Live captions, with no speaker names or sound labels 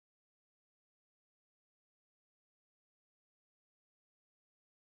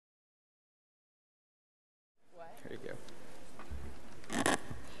There you go.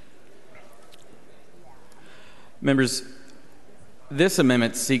 Members, this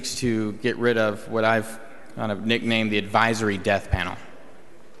amendment seeks to get rid of what I've kind of nicknamed the advisory death panel.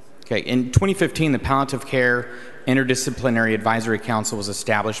 Okay, in 2015, the Palliative Care Interdisciplinary Advisory Council was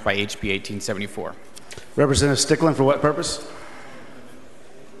established by HB 1874. Representative Stickland, for what purpose?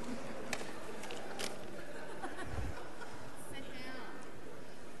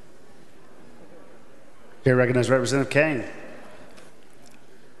 Okay, recognize Representative Cain.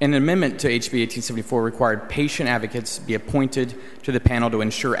 An amendment to HB 1874 required patient advocates be appointed to the panel to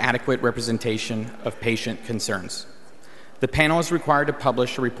ensure adequate representation of patient concerns. The panel is required to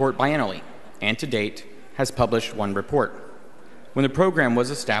publish a report biannually, and to date has published one report. When the program was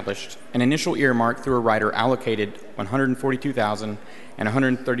established, an initial earmark through a rider allocated $142,000 and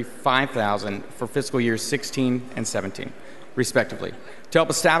 $135,000 for fiscal years 16 and 17, respectively, to help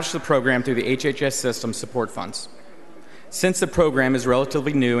establish the program through the HHS system support funds. Since the program is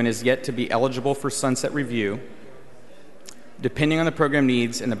relatively new and is yet to be eligible for sunset review, depending on the program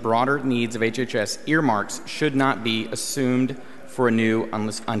needs and the broader needs of HHS, earmarks should not be assumed for a new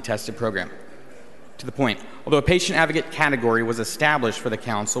untested program. To the point, although a patient advocate category was established for the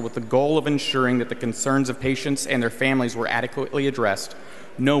Council with the goal of ensuring that the concerns of patients and their families were adequately addressed,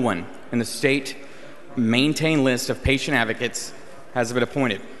 no one in the state maintained list of patient advocates has been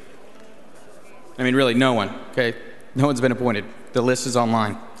appointed. I mean, really, no one, okay? No one's been appointed. The list is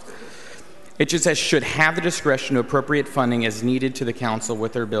online. HHS should have the discretion to appropriate funding as needed to the Council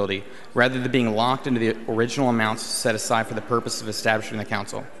with their ability, rather than being locked into the original amounts set aside for the purpose of establishing the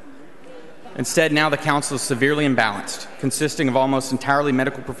Council. Instead, now the Council is severely imbalanced, consisting of almost entirely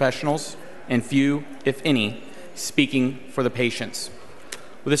medical professionals and few, if any, speaking for the patients.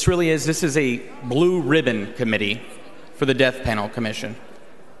 What this really is, this is a blue ribbon committee for the Death Panel Commission.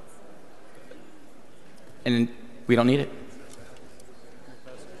 And we don't need it.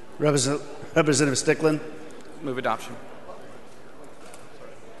 Representative Stickland. Move adoption.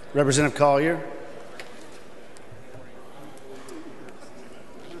 Representative Collier.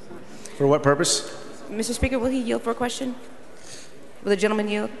 For what purpose? Mr. Speaker, will he yield for a question? Will the gentleman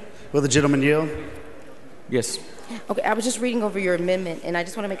yield? Will the gentleman yield? Yes. Okay, I was just reading over your amendment, and I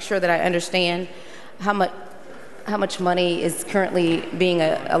just want to make sure that I understand how much money is currently being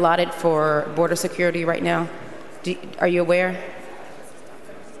allotted for border security right now. Are you aware?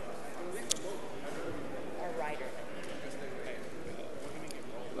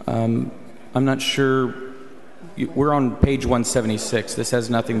 I'm not sure. We're on page 176. This has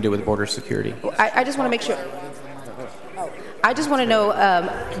nothing to do with border security. I just want to make sure. I just want to know,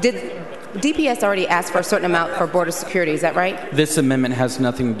 did DPS already ask for a certain amount for border security? Is that right? This amendment has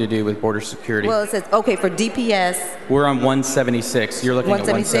nothing to do with border security. Well, it says, okay, for DPS. We're on 176. You're looking at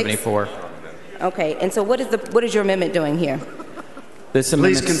 174. Okay, and so what is your amendment doing here?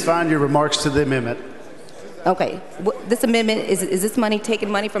 Please confine your remarks to the amendment. Okay, this amendment, is this money taking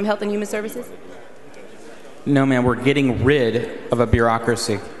money from Health and Human Services? No, ma'am, we're getting rid of a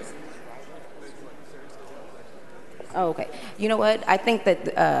bureaucracy. Oh, okay. You know what? I think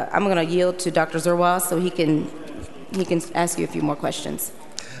that I'm going to yield to Dr. Zerwas so he can ask you a few more questions.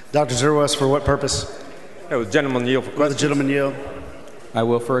 Dr. Zerwas, for what purpose? The gentleman yield for questions. The gentleman yield. I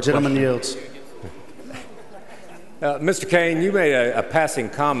will for a gentleman question. Yields. Mr. Cain, you made a passing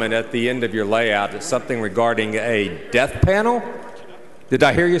comment at the end of your layout, something regarding a death panel. Did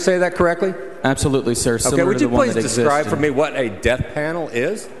I hear you say that correctly? Absolutely, sir. Okay, would you please describe for me what a death panel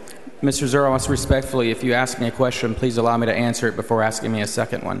is? Mr. Zerwas, respectfully, if you ask me a question, please allow me to answer it before asking me a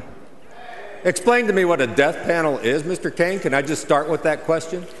second one. Explain to me what a death panel is, Mr. Cain. Can I just start with that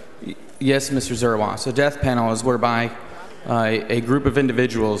question? Yes, Mr. Zerwas. A death panel is whereby a group of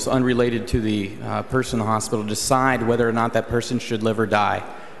individuals unrelated to the person in the hospital decide whether or not that person should live or die,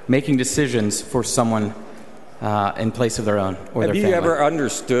 making decisions for someone in place of their own or their family. Have you ever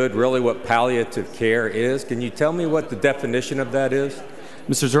understood really what palliative care is? Can you tell me what the definition of that is?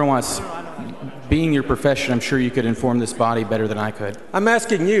 Mr. Zerwas, being your profession, I'm sure you could inform this body better than I could. I'm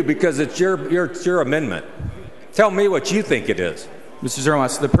asking you because it's your amendment. Tell me what you think it is. Mr.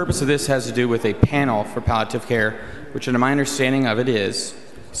 Zerwas, the purpose of this has to do with a panel for palliative care, which in my understanding of it is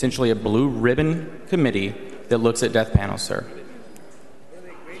essentially a blue ribbon committee that looks at death panels, sir.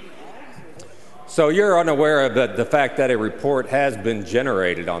 So you're unaware of the fact that a report has been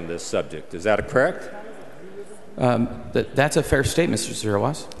generated on this subject. Is that correct? That's a fair statement, Mr.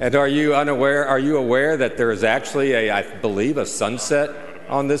 Zerwas. And are you aware that there is actually I believe, a sunset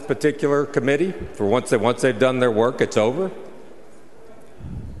on this particular committee? For once they've done their work, it's over?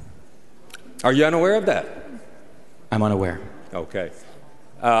 Are you unaware of that? I'm unaware. Okay.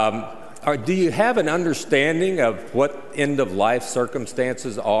 Do you have an understanding of what end-of-life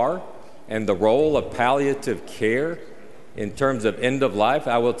circumstances are and the role of palliative care in terms of end-of-life?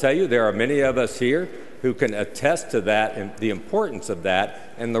 I will tell you there are many of us here who can attest to that and the importance of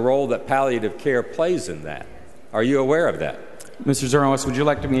that and the role that palliative care plays in that. Are you aware of that? Mr. Zerwas, would you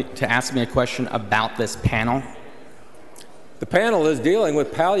like to ask me a question about this panel? The panel is dealing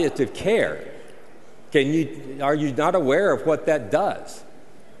with palliative care. Are you not aware of what that does?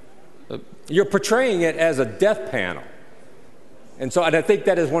 You're portraying it as a death panel. And I think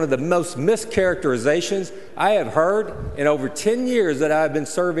that is one of the most mischaracterizations I have heard in over 10 years that I've been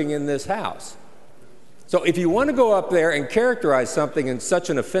serving in this House. So if you want to go up there and characterize something in such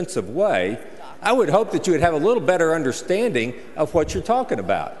an offensive way, I would hope that you would have a little better understanding of what you're talking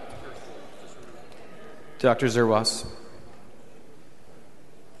about. Dr. Zerwas,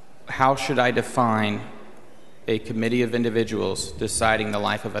 how should I define a committee of individuals deciding the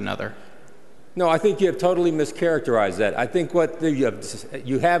life of another? No, I think you have totally mischaracterized that. I think what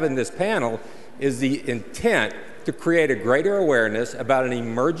you have in this panel is the intent to create a greater awareness about an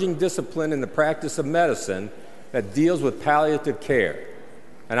emerging discipline in the practice of medicine that deals with palliative care.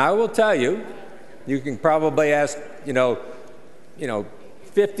 And I will tell you, you can probably ask, 50,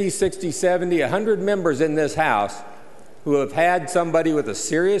 60, 70, 100 members in this House who have had somebody with a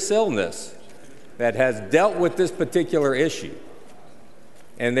serious illness that has dealt with this particular issue.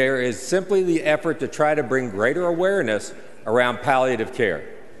 And there is simply the effort to try to bring greater awareness around palliative care.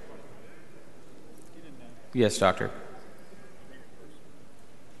 Yes, Doctor.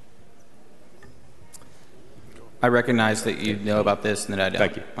 I recognize that you know about this and that I don't.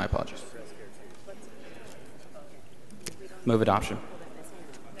 Thank you. My apologies. Move adoption.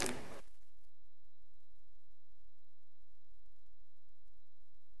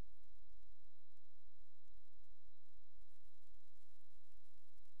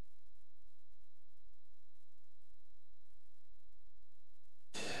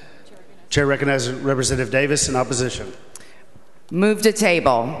 Chair recognizes Representative Davis in opposition. Move to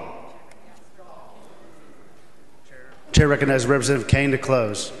table. Chair recognizes Representative Cain to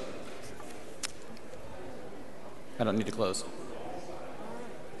close. I don't need to close.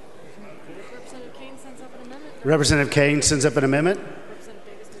 Representative Cain sends up an amendment.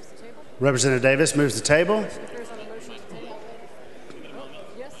 Representative Davis moves to table.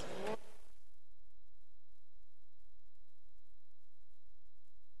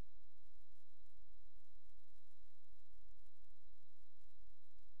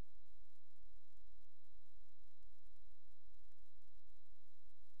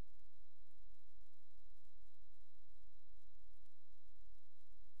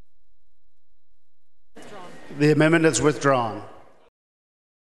 The amendment is withdrawn.